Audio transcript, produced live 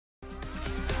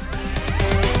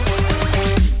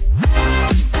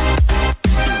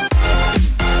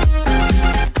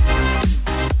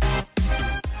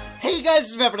guys,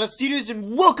 this is MrNoDStudios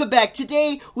and welcome back.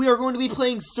 Today, we are going to be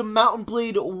playing some Mount &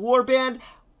 Blade Warband.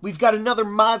 We've got another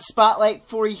mod spotlight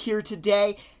for you here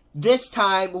today. This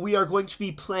time, we are going to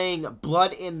be playing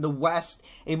Blood in the West,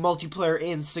 a multiplayer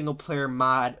and single-player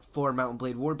mod for Mount &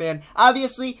 Blade Warband.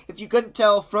 Obviously, if you couldn't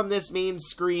tell from this main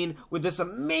screen, with this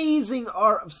amazing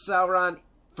art of Sauron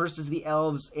versus the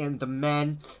elves and the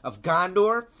men of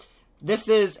Gondor, this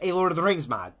is a Lord of the Rings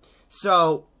mod.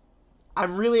 So,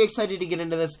 I'm really excited to get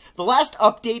into this. The last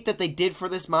update that they did for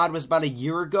this mod was about a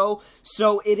year ago,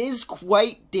 so it is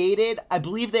quite dated. I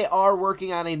believe they are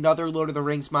working on another Lord of the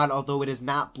Rings mod, although it is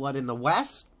not Blood in the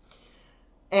West.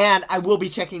 And I will be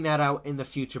checking that out in the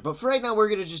future. But for right now, we're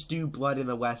going to just do Blood in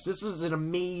the West. This was an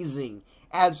amazing,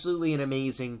 absolutely an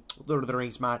amazing Lord of the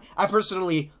Rings mod. I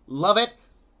personally love it.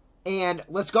 And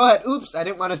let's go ahead. Oops, I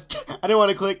didn't want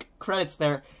to click credits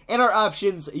there. In our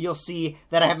options, you'll see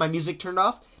that I have my music turned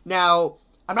off. Now,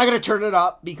 I'm not going to turn it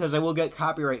up because I will get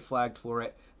copyright flagged for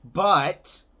it,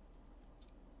 but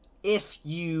if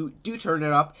you do turn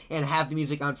it up and have the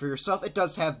music on for yourself, it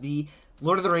does have the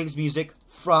Lord of the Rings music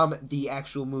from the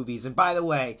actual movies. And by the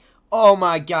way, oh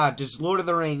my god, does Lord of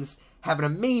the Rings have an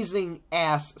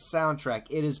amazing-ass soundtrack.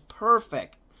 It is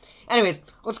perfect. Anyways,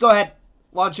 let's go ahead,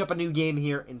 launch up a new game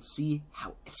here, and see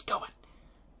how it's going.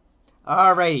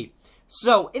 Alrighty.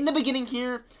 So, in the beginning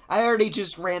here, I already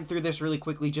just ran through this really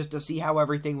quickly just to see how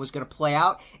everything was going to play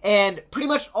out. And pretty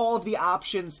much all of the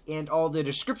options and all the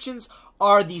descriptions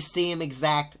are the same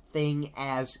exact thing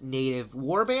as native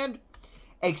Warband,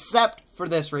 except for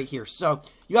this right here. So,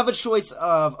 you have a choice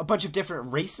of a bunch of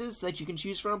different races that you can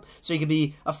choose from. So, you can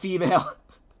be a female.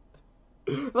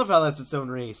 I love how that's its own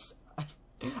race.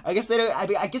 I guess they don't.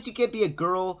 I guess you can't be a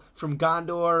girl from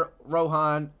Gondor,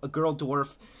 Rohan, a girl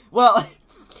dwarf. Well,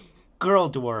 girl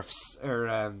dwarfs are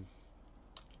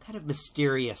kind of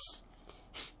mysterious,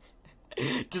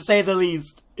 to say the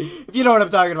least. If you know what I'm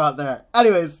talking about there.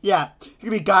 Anyways, yeah, you can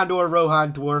be Gondor,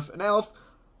 Rohan, dwarf, and elf.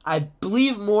 I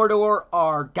believe Mordor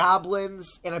are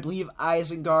goblins, and I believe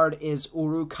Isengard is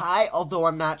Uruk-hai, although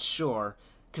I'm not sure,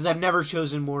 because I've never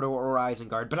chosen Mordor or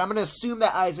Isengard. But I'm going to assume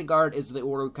that Isengard is the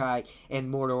Uruk-hai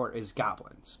and Mordor is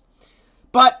goblins.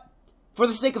 But for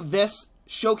the sake of this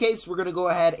showcase, we're going to go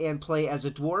ahead and play as a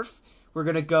dwarf. We're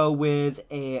going to go with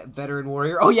a veteran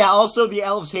warrior. Oh yeah, also the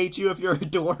elves hate you if you're a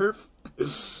dwarf.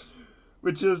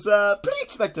 Which is pretty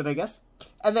expected, I guess.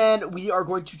 And then we are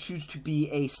going to choose to be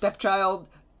a stepchild,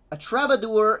 a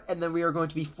troubadour, and then we are going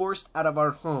to be forced out of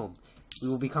our home. We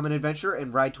will become an adventurer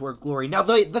and ride toward glory. Now,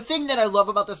 the thing that I love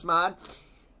about this mod,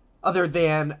 other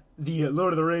than the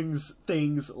Lord of the Rings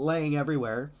things laying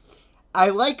everywhere, I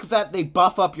like that they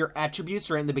buff up your attributes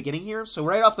right in the beginning here. So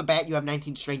right off the bat, you have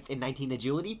 19 strength and 19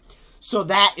 agility. So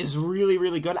that is really,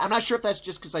 really good. I'm not sure if that's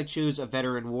just because I chose a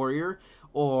veteran warrior,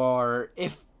 or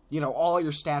if, you know, all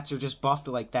your stats are just buffed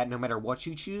like that no matter what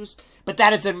you choose. But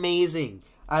that is amazing.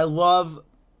 I love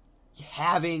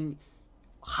having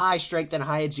high strength and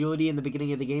high agility in the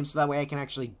beginning of the game, so that way I can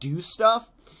actually do stuff.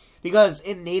 Because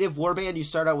in native Warband, you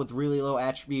start out with really low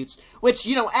attributes, which,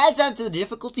 you know, adds on to the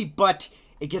difficulty, but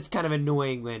it gets kind of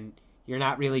annoying when you're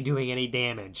not really doing any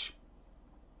damage.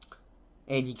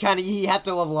 And you have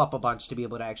to level up a bunch to be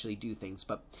able to actually do things.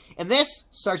 But and this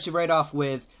starts you right off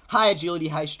with high agility,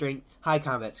 high strength, high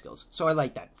combat skills. So I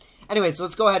like that. Anyway, so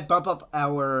let's go ahead and bump up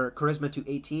our charisma to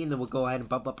 18. Then we'll go ahead and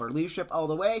bump up our leadership all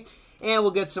the way. And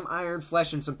we'll get some iron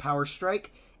flesh and some power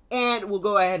strike. And we'll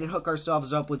go ahead and hook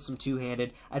ourselves up with some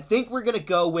two-handed. I think we're going to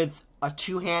go with a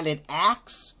two-handed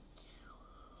axe.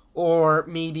 Or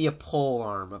maybe a pole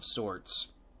arm of sorts.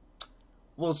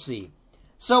 We'll see.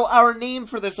 So, our name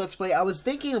for this Let's Play, I was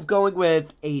thinking of going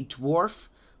with a dwarf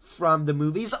from the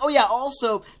movies. Oh yeah,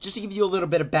 also, just to give you a little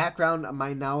bit of background on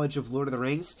my knowledge of Lord of the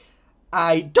Rings,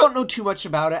 I don't know too much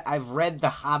about it. I've read the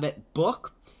Hobbit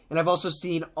book, and I've also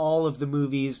seen all of the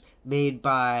movies made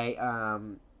by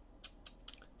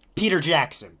Peter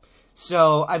Jackson.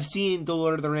 So, I've seen The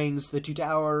Lord of the Rings, The Two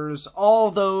Towers, all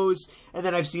those, and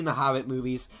then I've seen the Hobbit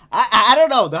movies. I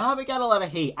don't know, The Hobbit got a lot of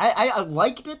hate. I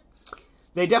liked it.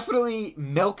 They definitely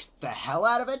milked the hell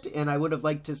out of it, and I would have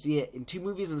liked to see it in 2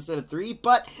 movies instead of 3,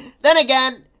 but then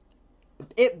again,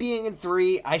 it being in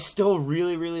 3, I still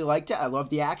really, really liked it. I loved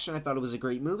the action. I thought it was a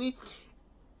great movie,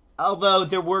 although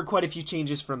there were quite a few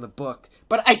changes from the book,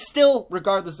 but I still,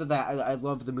 regardless of that, I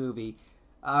love the movie.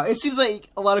 It seems like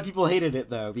a lot of people hated it,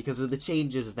 though, because of the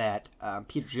changes that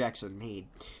Peter Jackson made.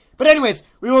 But anyways,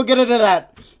 we won't get into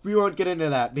that. We won't get into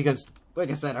that, because like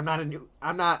I said,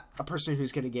 I'm not a person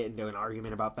who's going to get into an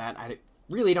argument about that. I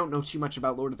really don't know too much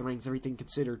about Lord of the Rings, everything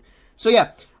considered. So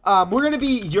yeah, we're going to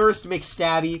be Eurus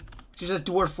McStabby, which is a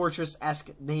Dwarf Fortress-esque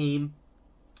name.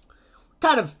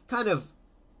 kind of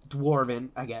dwarven,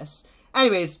 I guess.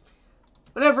 Anyways,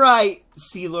 whenever I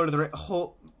see Lord of the Rings,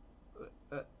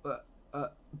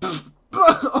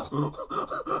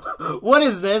 what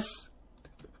is this?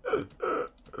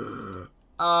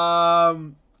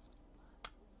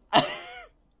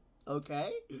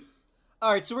 Okay.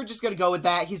 Alright, so we're just gonna go with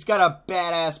that. He's got a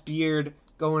badass beard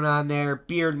going on there.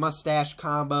 Beard, mustache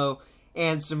combo,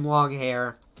 and some long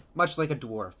hair. Much like a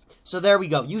dwarf. So there we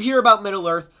go. You hear about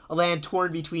Middle-earth, a land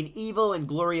torn between evil and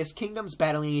glorious kingdoms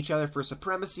battling each other for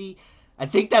supremacy. I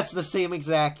think that's the same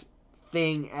exact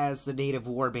thing as the native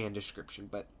Warband description,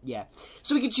 but yeah.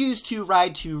 So we can choose to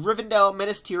ride to Rivendell,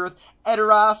 Minas Tirith,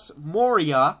 Edoras,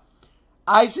 Moria,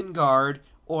 Isengard,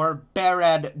 or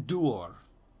Barad-dûr.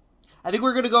 I think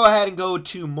we're going to go ahead and go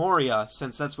to Moria,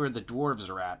 since that's where the dwarves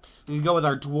are at. We can go with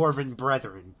our dwarven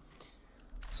brethren.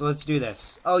 So let's do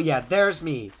this. Oh yeah, there's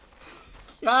me.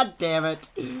 God damn it.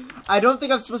 I don't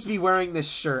think I'm supposed to be wearing this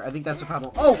shirt. I think that's the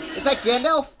problem. Oh, is that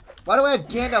Gandalf? Why do I have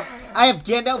Gandalf? I have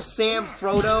Gandalf, Sam,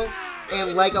 Frodo,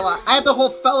 and Legolas. I have the whole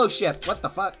fellowship. What the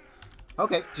fuck?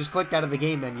 Okay, just clicked out of the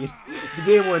game menu. The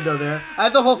game window there. I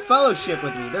have the whole fellowship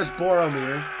with me. There's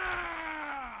Boromir.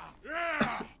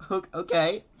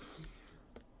 Okay.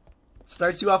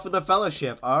 Starts you off with a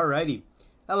fellowship. Alrighty.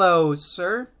 Hello,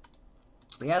 sir.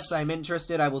 Yes, I'm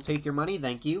interested. I will take your money.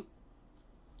 Thank you.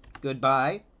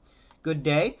 Goodbye. Good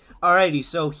day. Alrighty,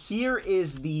 so here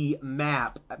is the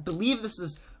map. I believe this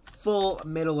is full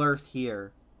Middle-earth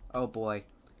here. Oh boy.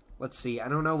 Let's see. I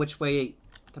don't know which way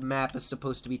the map is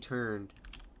supposed to be turned.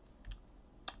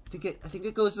 I think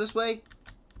it goes this way.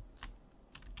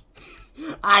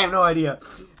 I have no idea.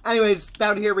 Anyways,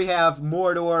 down here we have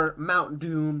Mordor, Mount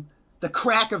Doom, the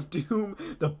Crack of Doom,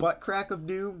 the Butt Crack of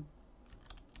Doom.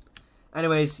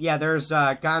 Anyways, yeah, there's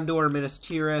Gondor, Minas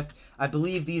Tirith. I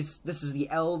believe this is the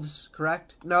elves,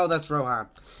 correct? No, that's Rohan.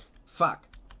 Fuck.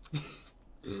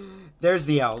 There's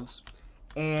the elves.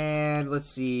 And let's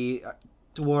see,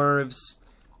 dwarves.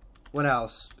 What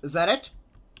else? Is that it?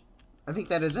 I think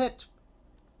that is it.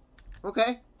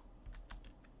 Okay.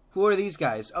 Who are these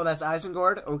guys? Oh, that's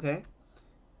Isengard. Okay.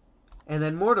 And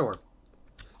then Mordor.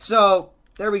 So,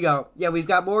 there we go. Yeah, we've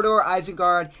got Mordor,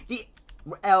 Isengard, the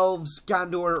elves,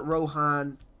 Gondor,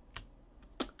 Rohan,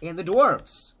 and the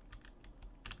dwarves.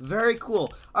 Very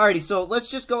cool. Alrighty, so let's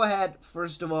just go ahead,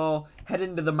 first of all, head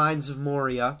into the Mines of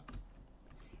Moria.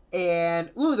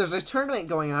 And, ooh, there's a tournament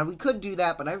going on. We could do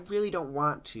that, but I really don't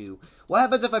want to. What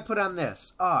happens if I put on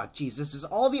this? Oh, Jesus, is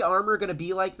all the armor going to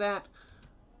be like that?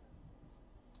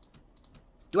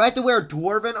 Do I have to wear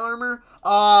dwarven armor?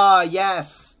 Ah,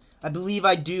 yes. I believe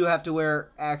I do have to wear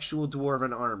actual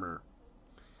dwarven armor.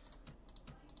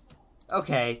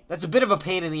 Okay, that's a bit of a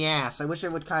pain in the ass. I wish I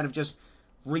would kind of just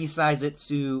resize it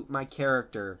to my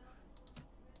character.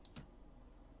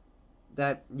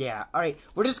 Yeah. Alright,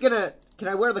 we're just gonna... Can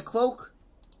I wear the cloak?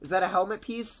 Is that a helmet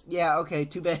piece? Yeah, okay,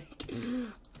 too big.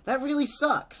 That really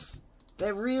sucks.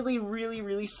 That really, really,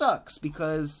 really sucks,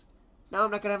 because now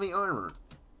I'm not gonna have any armor.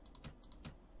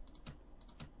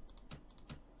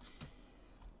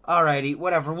 Alrighty,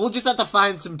 whatever. We'll just have to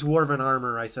find some dwarven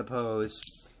armor, I suppose.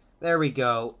 There we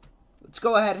go. Let's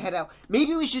go ahead and head out.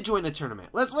 Maybe we should join the tournament.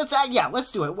 Let's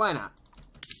do it. Why not?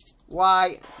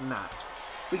 Why not?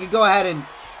 We could go ahead and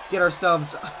get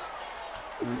ourselves...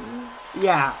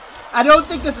 Yeah. I don't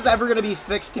think this is ever going to be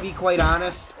fixed, to be quite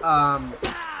honest. Oh,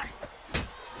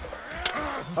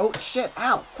 shit.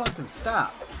 Ow. Fucking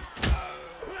stop.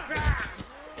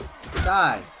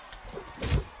 Die.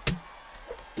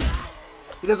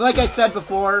 Because like I said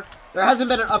before, there hasn't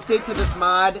been an update to this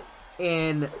mod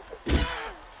in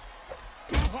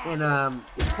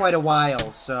quite a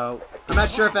while, so I'm not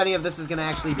sure if any of this is going to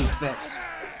actually be fixed.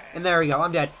 And there we go,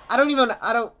 I'm dead.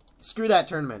 Screw that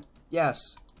tournament.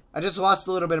 Yes. I just lost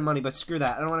a little bit of money, but screw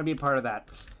that. I don't want to be a part of that.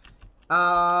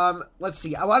 Let's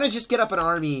see. I want to just get up an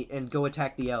army and go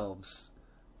attack the elves.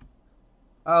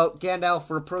 Oh, Gandalf,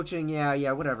 we're approaching.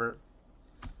 Yeah, whatever.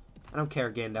 I don't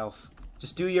care, Gandalf.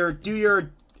 Just do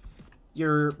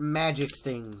your magic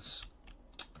things.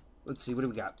 Let's see, what do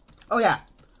we got? Oh yeah,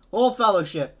 whole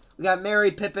fellowship. We got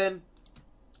Merry, Pippin,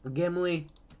 Gimli,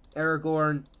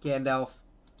 Aragorn, Gandalf,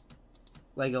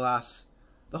 Legolas.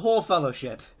 The whole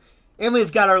fellowship. And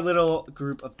we've got our little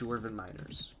group of dwarven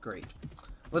miners. Great.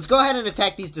 Let's go ahead and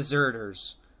attack these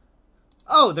deserters.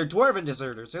 Oh, they're dwarven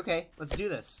deserters. Okay, let's do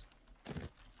this.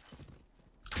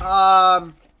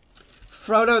 Frodo,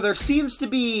 there seems to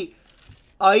be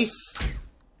ice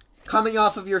coming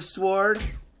off of your sword.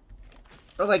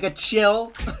 Or like a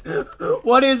chill.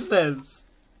 What is this?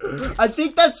 I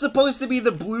think that's supposed to be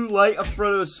the blue light of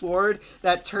Frodo's sword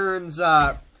that turns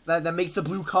that makes the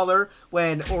blue color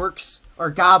when orcs, or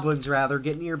goblins rather,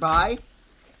 get nearby.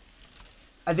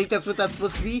 I think that's what that's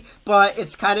supposed to be, but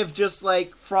it's kind of just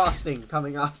like frosting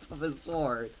coming off of his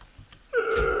sword.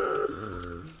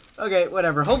 Okay,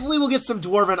 whatever. Hopefully we'll get some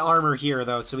dwarven armor here,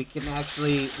 though, so we can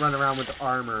actually run around with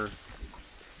armor.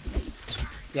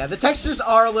 Yeah, the textures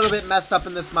are a little bit messed up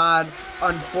in this mod,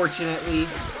 unfortunately.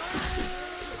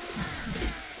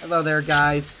 Hello there,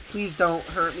 guys. Please don't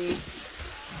hurt me.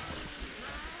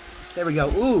 There we go.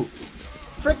 Ooh.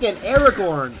 Frickin'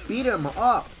 Aragorn. Beat him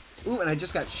up. Ooh, and I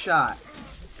just got shot.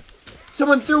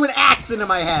 Someone threw an axe into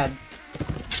my head.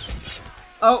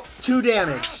 Oh, 2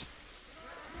 damage.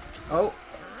 Oh.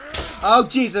 Oh,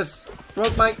 Jesus.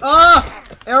 Broke my... Ah!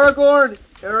 Aragorn!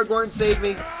 Aragorn, save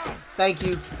me. Thank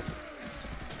you.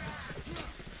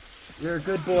 You're a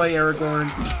good boy, Aragorn.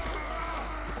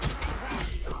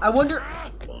 I wonder...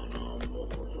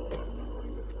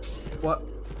 What?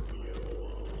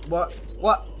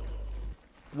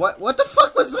 What the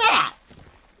fuck was that?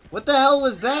 What the hell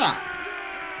was that?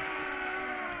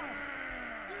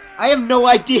 I have no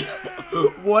idea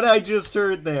what I just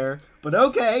heard there, but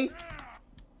okay.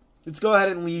 Let's go ahead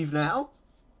and leave now.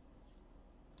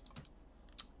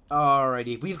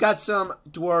 Alrighty, we've got some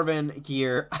dwarven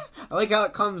gear. I like how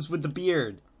it comes with the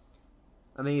beard.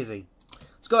 Amazing.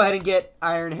 Let's go ahead and get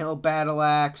Iron Hill Battle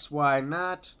Axe. Why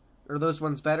not? Are those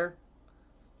ones better?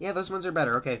 Yeah, those ones are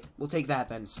better. Okay, we'll take that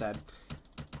then instead.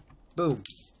 Boom.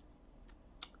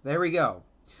 There we go.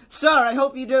 Sir, I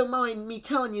hope you don't mind me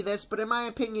telling you this, but in my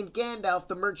opinion, Gandalf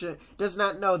the Merchant does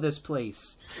not know this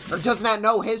place. Or does not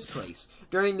know his place.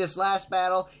 During this last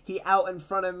battle, he out in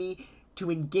front of me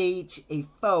to engage a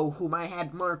foe whom I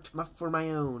had marked for my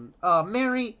own. Oh,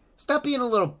 Mary, stop being a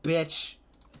little bitch.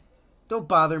 Don't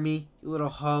bother me, you little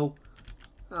hoe.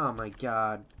 Oh my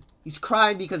god. He's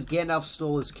crying because Gandalf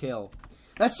stole his kill.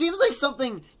 That seems like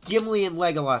something Gimli and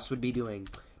Legolas would be doing.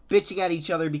 Bitching at each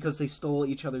other because they stole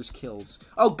each other's kills.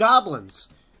 Oh, goblins.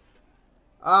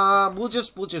 We'll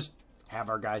just have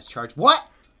our guys charge. What?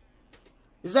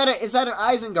 Is that an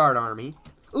Isengard army?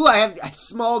 Ooh, I have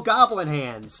small goblin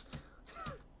hands.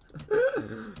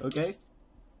 Okay.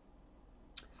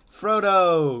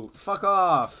 Frodo, fuck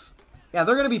off. Yeah,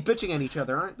 they're gonna be bitching at each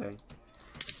other, aren't they?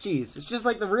 Jeez, it's just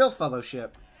like the real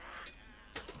fellowship.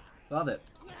 Love it.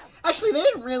 Actually, they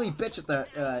didn't really bitch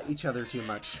at each other too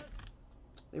much.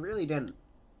 They really didn't.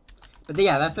 But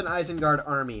yeah, that's an Isengard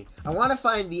army. I want to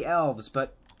find the elves,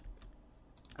 but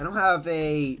I don't have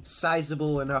a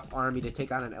sizable enough army to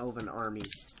take on an elven army.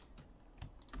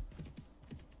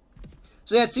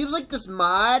 So yeah, it seems like this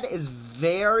mod is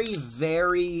very,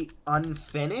 very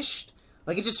unfinished.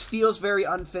 Like, it just feels very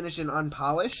unfinished and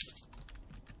unpolished.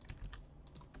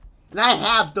 And I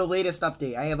have the latest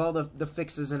update. I have all the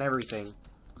fixes and everything.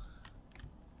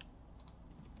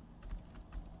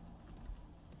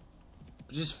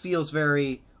 It just feels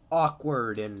very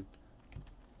awkward and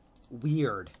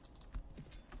weird.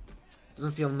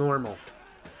 Doesn't feel normal.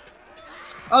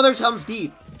 Oh, there's Helm's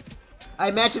Deep. I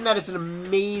imagine that is an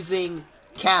amazing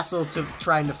castle to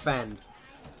try and defend.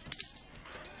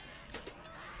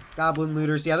 Goblin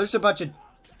looters. Yeah, there's a bunch of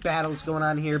battles going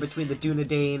on here between the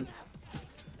Dunedain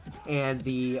and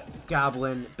the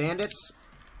Goblin bandits.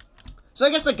 So I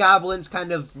guess the goblins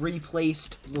kind of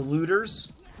replaced the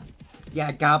looters.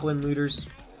 Yeah, goblin looters.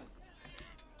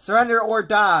 Surrender or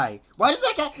die. Why does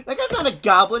that guy... That guy's not a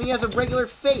goblin. He has a regular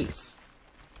face.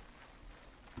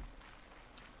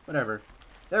 Whatever.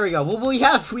 There we go. Well, we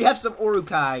have some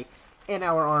Uruk-hai in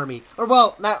our army. Or,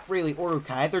 well, not really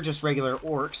Uruk-hai. They're just regular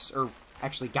orcs. Or,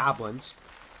 actually, goblins.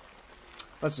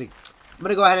 Let's see. I'm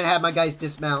going to go ahead and have my guys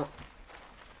dismount.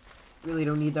 Really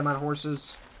don't need them on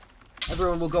horses.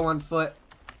 Everyone will go on foot.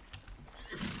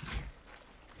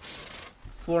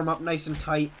 Form up nice and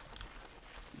tight.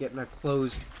 Get in a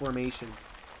closed formation.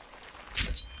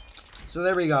 So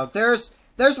there we go. There's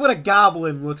what a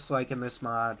goblin looks like in this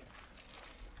mod.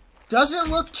 Doesn't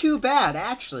look too bad,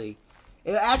 actually.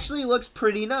 It actually looks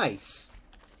pretty nice.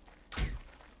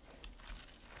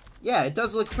 Yeah, it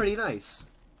does look pretty nice.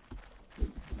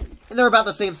 And they're about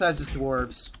the same size as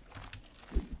dwarves.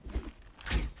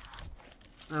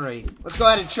 Alrighty, let's go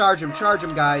ahead and charge them. Charge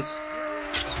them, guys.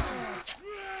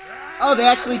 Oh, they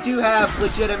actually do have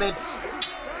legitimate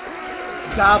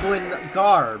goblin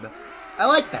garb. I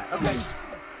like that. Okay.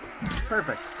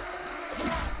 Perfect.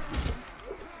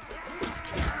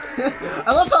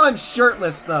 I love how I'm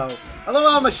shirtless, though. I love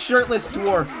how I'm a shirtless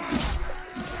dwarf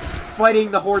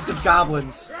fighting the hordes of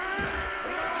goblins.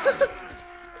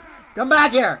 Come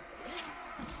back here!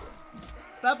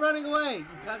 Stop running away, you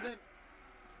peasant.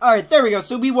 Alright, there we go.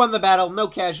 So we won the battle, no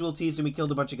casualties, and we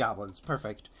killed a bunch of goblins.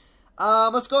 Perfect.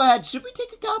 Let's go ahead. Should we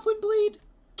take a goblin blade?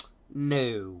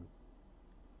 No.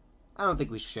 I don't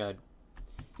think we should.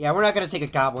 Yeah, we're not going to take a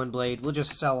goblin blade. We'll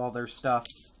just sell all their stuff.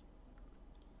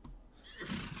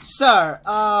 Sir,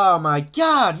 oh my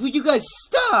god, would you guys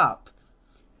stop?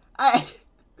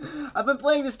 I've been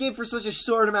playing this game for such a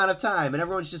short amount of time, and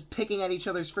everyone's just picking at each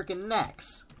other's freaking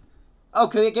necks. Oh,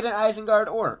 can we get an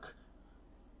Isengard orc?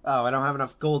 Oh, I don't have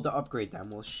enough gold to upgrade them.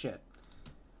 Well, shit.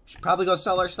 Should probably go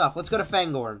sell our stuff. Let's go to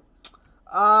Fangorn.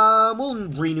 We'll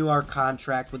renew our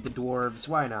contract with the dwarves.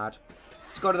 Why not?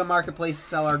 Let's go to the marketplace,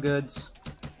 sell our goods.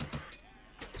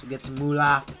 So get some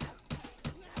moolah.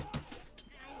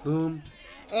 Boom.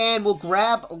 And we'll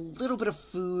grab a little bit of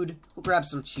food. We'll grab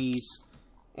some cheese.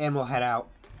 And we'll head out.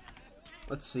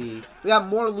 Let's see. We got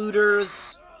more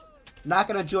looters. Not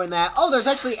gonna join that. Oh, there's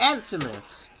actually ants in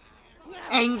this.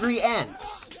 Angry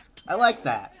ants. I like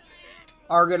that.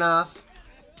 Argonath.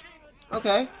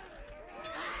 Okay.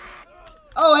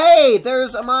 Oh, hey!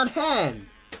 There's a Monhen.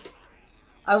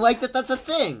 I like that that's a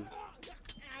thing.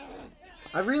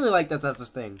 I really like that that's a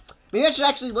thing. Maybe I should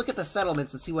actually look at the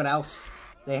settlements and see what else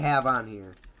they have on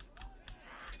here.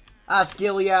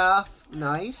 Osgiliath.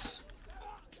 Nice.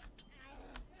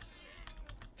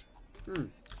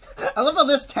 I love how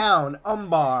this town,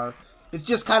 Umbar, is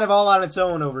just kind of all on its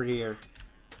own over here.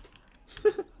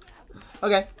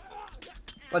 Okay.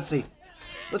 Let's see.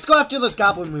 Let's go after those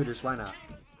goblin looters. Why not?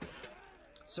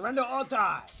 Surrender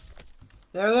Altai.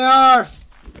 There they are.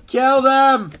 Kill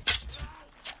them.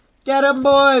 Get them,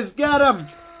 boys. Get them.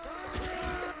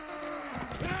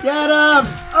 Get them.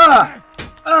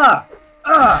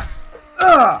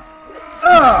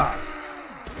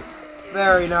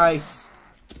 Very nice.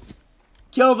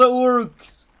 Kill the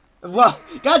Uruks. Well,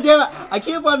 goddamn it, I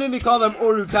keep wanting to call them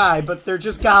Urukai, but they're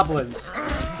just goblins.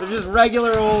 They're just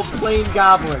regular old plain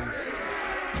goblins.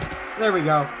 There we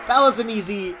go. That was an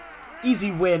easy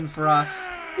win for us.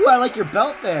 Ooh, I like your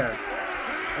belt there.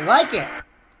 I like it. I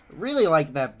really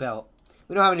like that belt.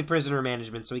 We don't have any prisoner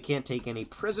management, so we can't take any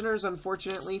prisoners,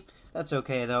 unfortunately. That's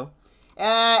okay, though.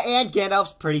 And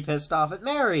Gandalf's pretty pissed off at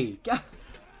Mary.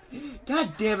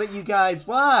 God damn it, you guys.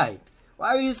 Why?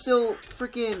 Why are you so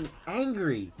freaking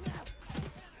angry?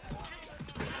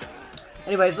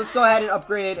 Anyways, let's go ahead and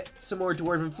upgrade some more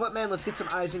Dwarven Footmen. Let's get some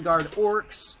Isengard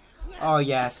Orcs. Oh,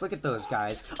 yes. Look at those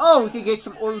guys. Oh, we could get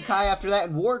some Urukai after that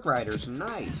and Warg Riders.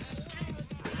 Nice.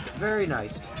 Very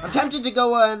nice. I'm tempted to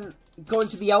go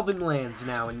into the Elven Lands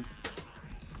now and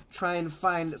try and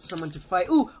find someone to fight.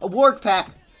 Ooh, a Warg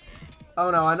Pack. Oh,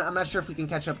 no. I'm not sure if we can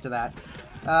catch up to that.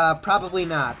 Probably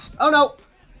not. Oh, no.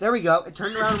 There we go. It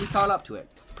turned around and we caught up to it.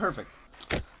 Perfect.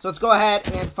 So let's go ahead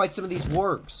and fight some of these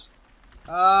wargs.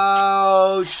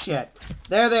 Oh, shit.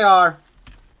 There they are.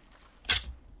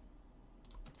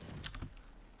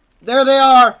 There they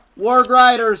are. Warg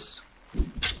Riders.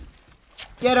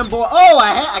 Get him, boy. Oh,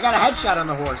 I got a headshot on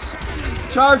the horse.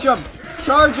 Charge him.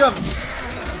 Charge him.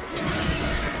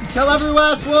 Kill every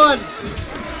last one.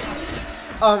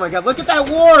 Oh, my God. Look at that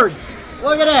warg.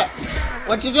 Look at it.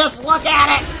 Would you just look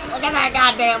at it? Look at that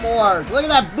goddamn warg. Look at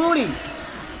that booty.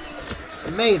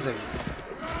 Amazing.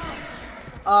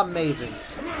 Amazing.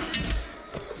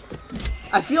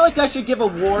 I feel like I should give a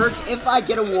warg. If I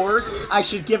get a warg, I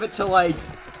should give it to, like,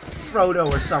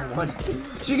 Frodo or someone.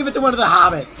 I should give it to one of the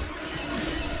hobbits.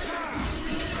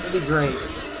 That'd be great.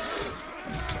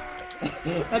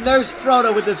 And there's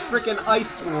Frodo with his freaking ice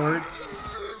sword.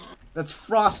 That's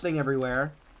frosting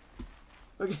everywhere.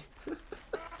 Okay.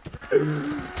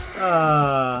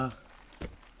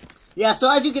 Yeah,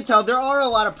 so as you can tell, there are a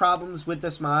lot of problems with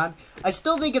this mod. I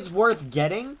still think it's worth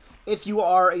getting if you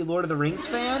are a Lord of the Rings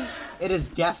fan. It is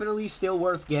definitely still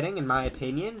worth getting, in my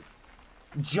opinion.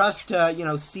 Just to, you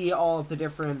know, see all of the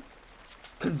different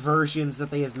conversions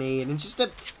that they have made and just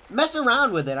to mess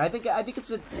around with it. I think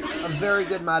it's a very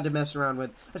good mod to mess around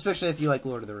with, especially if you like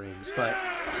Lord of the Rings. But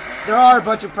there are a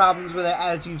bunch of problems with it,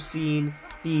 as you've seen.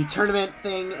 The tournament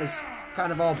thing is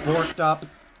kind of all borked up,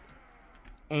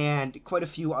 and quite a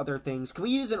few other things. Can we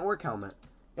use an orc helmet?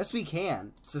 Yes, we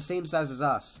can. It's the same size as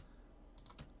us,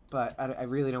 but I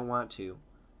really don't want to,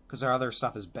 because our other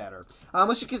stuff is better.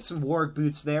 Let's just get some warg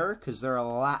boots there, because they're a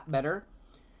lot better.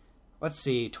 Let's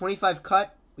see, 25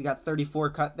 cut. We got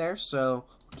 34 cut there, so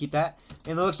keep that.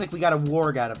 And it looks like we got a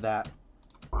warg out of that.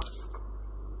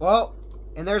 Whoa,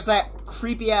 and there's that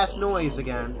creepy-ass noise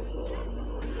again.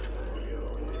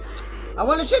 I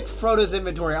want to check Frodo's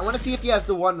inventory. I want to see if he has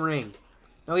the one ring.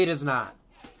 No, he does not.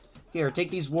 Here,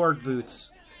 take these warg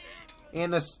boots.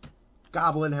 And this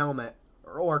goblin helmet.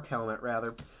 Or orc helmet,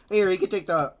 rather. Here, you can take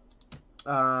the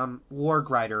warg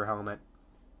rider helmet.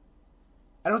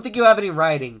 I don't think you have any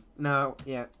riding. No,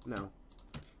 yeah, no.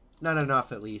 Not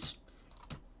enough, at least.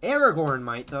 Aragorn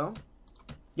might, though.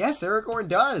 Yes, Aragorn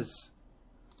does.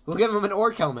 We'll give him an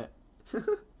orc helmet.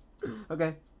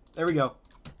 Okay, there we go.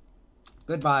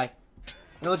 Goodbye.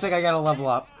 It looks like I gotta level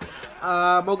up.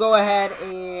 We'll go ahead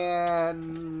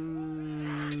and...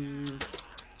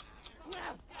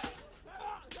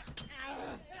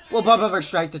 we'll bump up our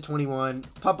strength to 21.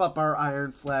 Pump up our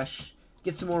iron flesh.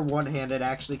 Get some more one-handed,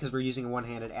 actually, because we're using a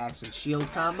one-handed axe and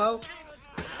shield combo.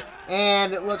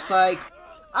 And it looks like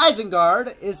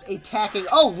Isengard is attacking...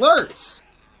 oh, Lurtz!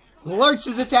 Lurtz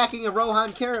is attacking a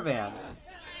Rohan caravan.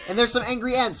 And there's some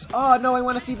angry Ents. Oh, no, I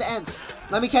want to see the Ents.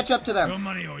 Let me catch up to them. Your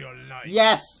money or your life.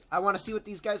 Yes! I want to see what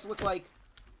these guys look like.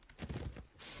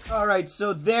 Alright,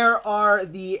 so there are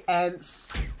the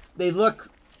Ents. They look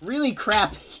really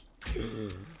crappy.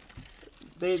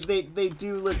 They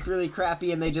do look really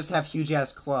crappy, and they just have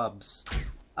huge-ass clubs.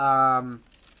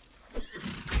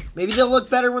 Maybe they'll look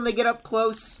better when they get up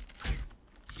close.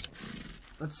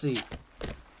 Let's see.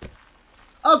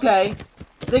 Okay.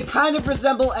 They kind of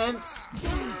resemble Ents.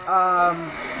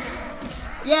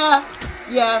 Yeah.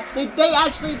 They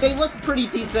actually, they look pretty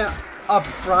decent up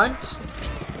front.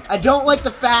 I don't like the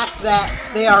fact that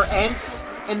they are Ents,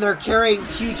 and they're carrying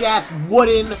huge-ass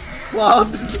wooden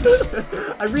clubs.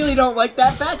 I really don't like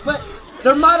that fact, but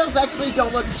their models actually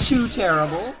don't look too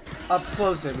terrible. Up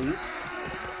close, at least.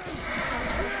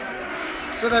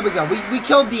 So there we go. We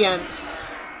killed the Ents.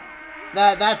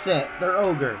 That's it. They're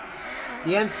ogre.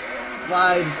 The Ents'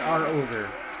 lives are ogre.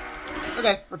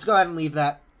 Okay, let's go ahead and leave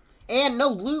that. And no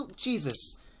loot?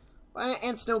 Jesus. Why do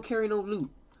Ents don't carry no loot?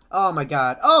 Oh my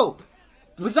god. Oh!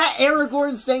 Was that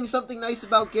Aragorn saying something nice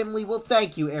about Gimli? Well,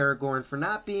 thank you, Aragorn, for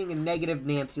not being a negative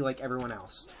Nancy like everyone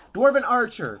else. Dwarven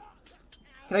Archer.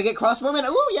 Can I get crossbowmen?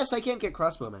 Ooh, yes, I can get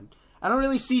crossbowmen. I don't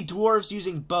really see dwarves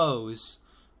using bows.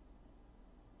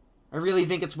 I really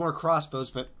think it's more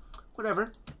crossbows, but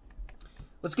whatever.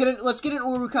 Let's get an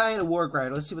Uruk-hai and a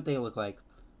Wargrider. Let's see what they look like.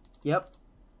 Yep.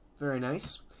 Very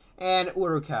nice. And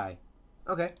Uruk-hai.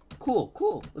 Okay,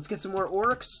 cool. Let's get some more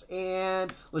orcs,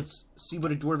 and let's see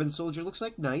what a dwarven soldier looks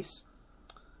like. Nice.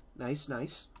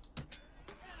 Nice.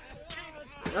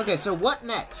 Okay, so what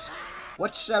next?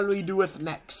 What shall we do with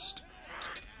next?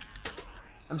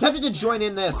 I'm tempted to join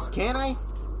in this. Can I?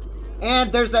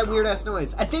 And there's that weird-ass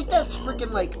noise. I think that's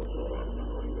freaking, like...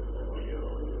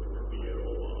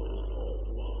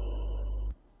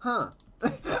 huh.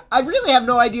 I really have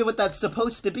no idea what that's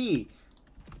supposed to be.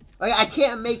 Like, I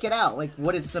can't make it out, like,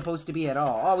 what it's supposed to be at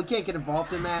all. Oh, we can't get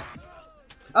involved in that.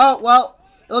 Oh, well,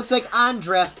 it looks like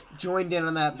Andreth joined in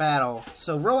on that battle.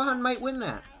 So Rohan might win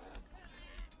that.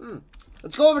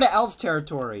 Let's go over to Elf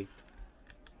territory.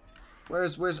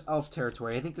 Where's Elf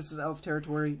territory? I think this is Elf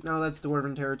territory. No, that's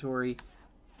Dwarven territory.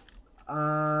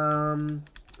 Oh,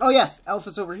 yes, Elf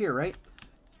is over here, right?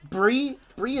 Bree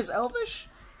is Elvish?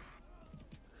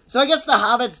 So I guess the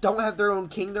Hobbits don't have their own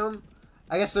kingdom.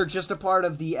 I guess they're just a part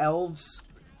of the elves.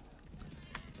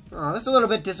 Oh, that's a little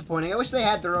bit disappointing. I wish they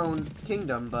had their own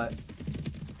kingdom, but...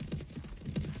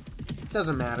 it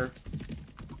doesn't matter.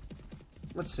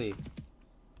 Let's see.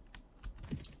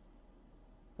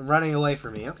 They're running away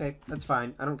from me. Okay, that's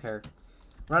fine. I don't care.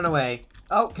 Run away.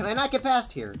 Oh, can I not get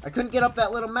past here? I couldn't get up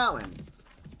that little mountain.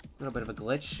 A little bit of a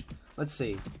glitch. Let's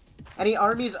see. Any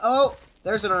armies? Oh,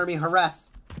 there's an army. Hareth.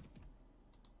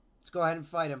 Go ahead and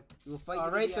fight him. We'll fight. All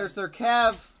right, there's their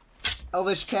Cav.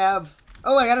 Elvish Cav.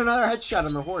 Oh, I got another headshot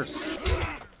on the horse.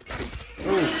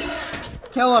 Ooh.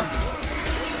 Kill him.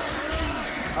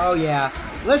 Oh, yeah.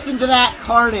 Listen to that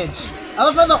carnage. I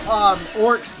love how the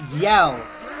orcs yell.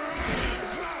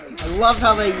 I love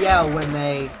how they yell when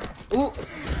they... ooh.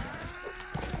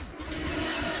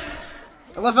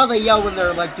 I love how they yell when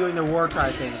they're, like, doing their war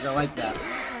cry things. I like that.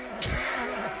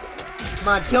 Come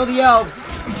on, kill the elves.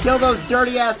 Kill those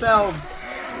dirty-ass elves.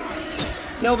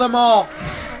 Kill them all.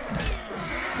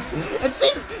 It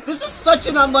seems this is such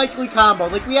an unlikely combo.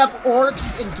 Like, we have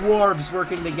orcs and dwarves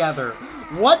working together.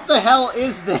 What the hell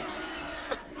is this?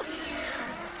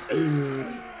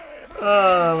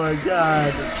 Oh my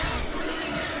god.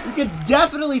 You can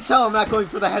definitely tell I'm not going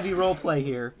for the heavy roleplay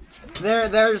here.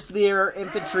 There's their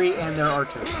infantry and their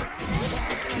archers.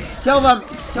 Kill them.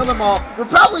 Kill them all. We're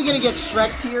probably going to get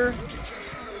Shrek'd here.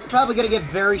 Probably gonna get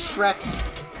very Shrek'd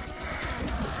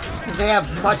because they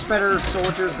have much better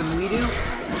soldiers than we do.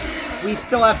 We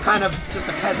still have kind of just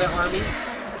a peasant army.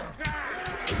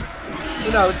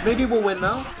 Who knows? Maybe we'll win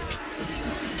though.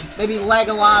 Maybe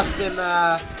Legolas and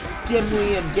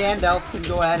Gimli and Gandalf can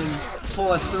go ahead and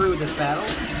pull us through this battle.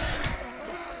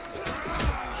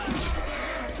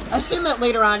 I assume that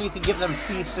later on you can give them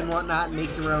fiefs and whatnot and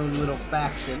make your own little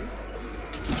faction.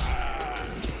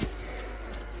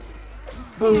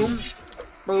 Boom.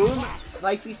 Boom.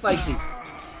 Slicey, slicey.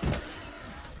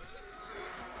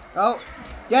 Oh,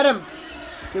 get him.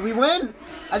 Did we win?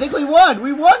 I think we won.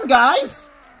 We won,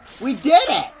 guys. We did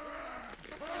it.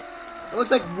 It looks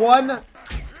like one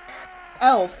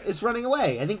elf is running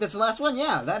away. I think that's the last one.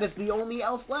 Yeah, that is the only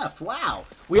elf left. Wow.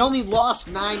 We only lost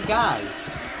 9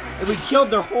 guys. And we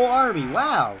killed their whole army.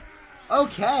 Wow.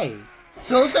 Okay.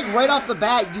 So it looks like right off the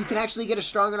bat, you can actually get a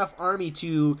strong enough army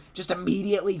to just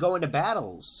immediately go into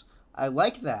battles. I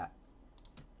like that.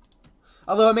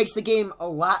 Although it makes the game a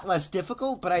lot less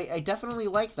difficult, but I definitely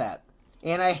like that.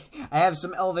 And I have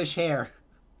some elvish hair,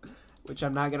 which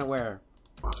I'm not going to wear.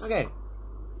 Okay.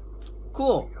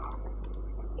 Cool.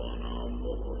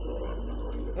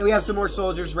 And we have some more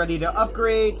soldiers ready to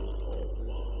upgrade.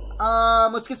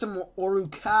 Let's get some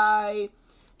Orukai.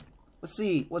 Let's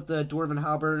see what the Dwarven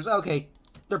halberds. Okay,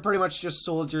 they're pretty much just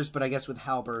soldiers, but I guess with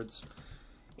halberds.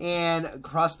 And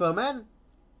crossbowmen.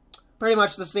 Pretty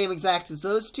much the same exact as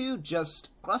those two, just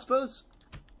crossbows.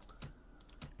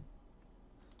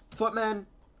 Footmen.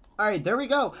 Alright, there we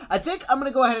go. I think I'm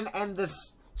going to go ahead and end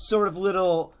this sort of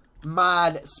little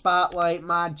mod spotlight,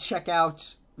 mod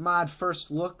checkout, mod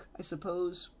first look, I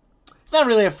suppose. It's not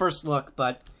really a first look,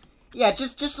 but yeah,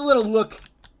 just a little look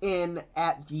in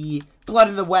at the Blood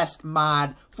in the West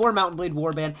mod for Mount & Blade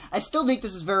Warband. I still think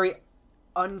this is very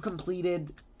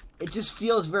uncompleted. It just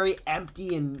feels very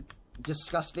empty and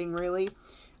disgusting, really.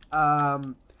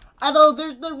 Although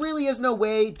there really is no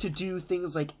way to do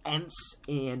things like Ents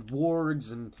and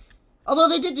Wargs, and although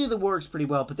they did do the Wargs pretty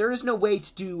well, but there is no way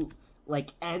to do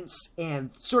like Ents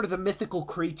and sort of the mythical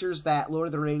creatures that Lord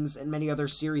of the Rings and many other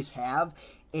series have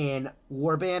in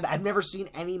Warband. I've never seen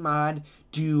any mod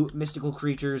do mystical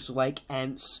creatures like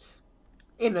Ents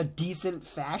in a decent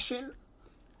fashion.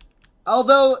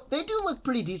 Although, they do look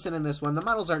pretty decent in this one. The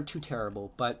models aren't too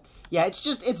terrible, but yeah,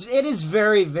 it is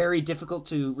very, very difficult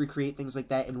to recreate things like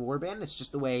that in Warband. It's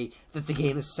just the way that the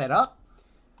game is set up.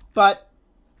 But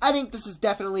I think this is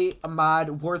definitely a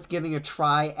mod worth giving a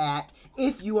try at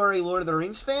if you are a Lord of the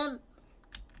Rings fan.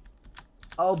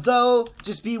 Although,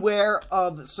 just beware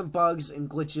of some bugs and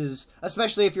glitches,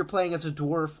 especially if you're playing as a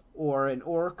dwarf or an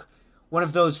orc, one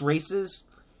of those races.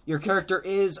 Your character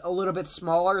is a little bit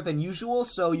smaller than usual,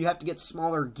 so you have to get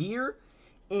smaller gear.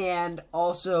 And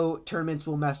also, tournaments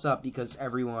will mess up because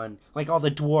everyone, like all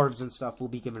the dwarves and stuff, will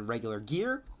be given regular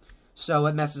gear. So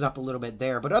it messes up a little bit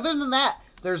there. But other than that,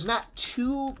 there's not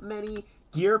too many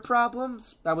gear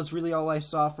problems. That was really all I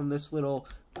saw from this little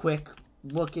quick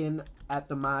look-in at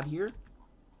the mod here.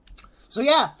 So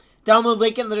yeah, download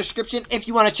link in the description if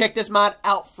you want to check this mod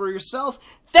out for yourself.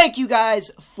 Thank you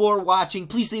guys for watching.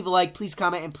 Please leave a like, please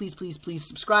comment, and please, please, please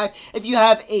subscribe. If you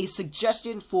have a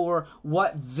suggestion for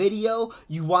what video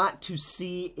you want to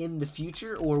see in the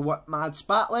future or what mod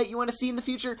spotlight you want to see in the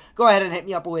future, go ahead and hit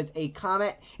me up with a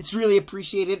comment. It's really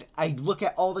appreciated. I look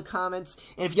at all the comments,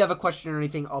 and if you have a question or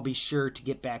anything, I'll be sure to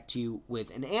get back to you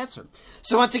with an answer.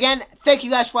 So once again, thank you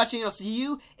guys for watching, and I'll see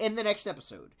you in the next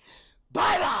episode.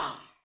 Bye-bye!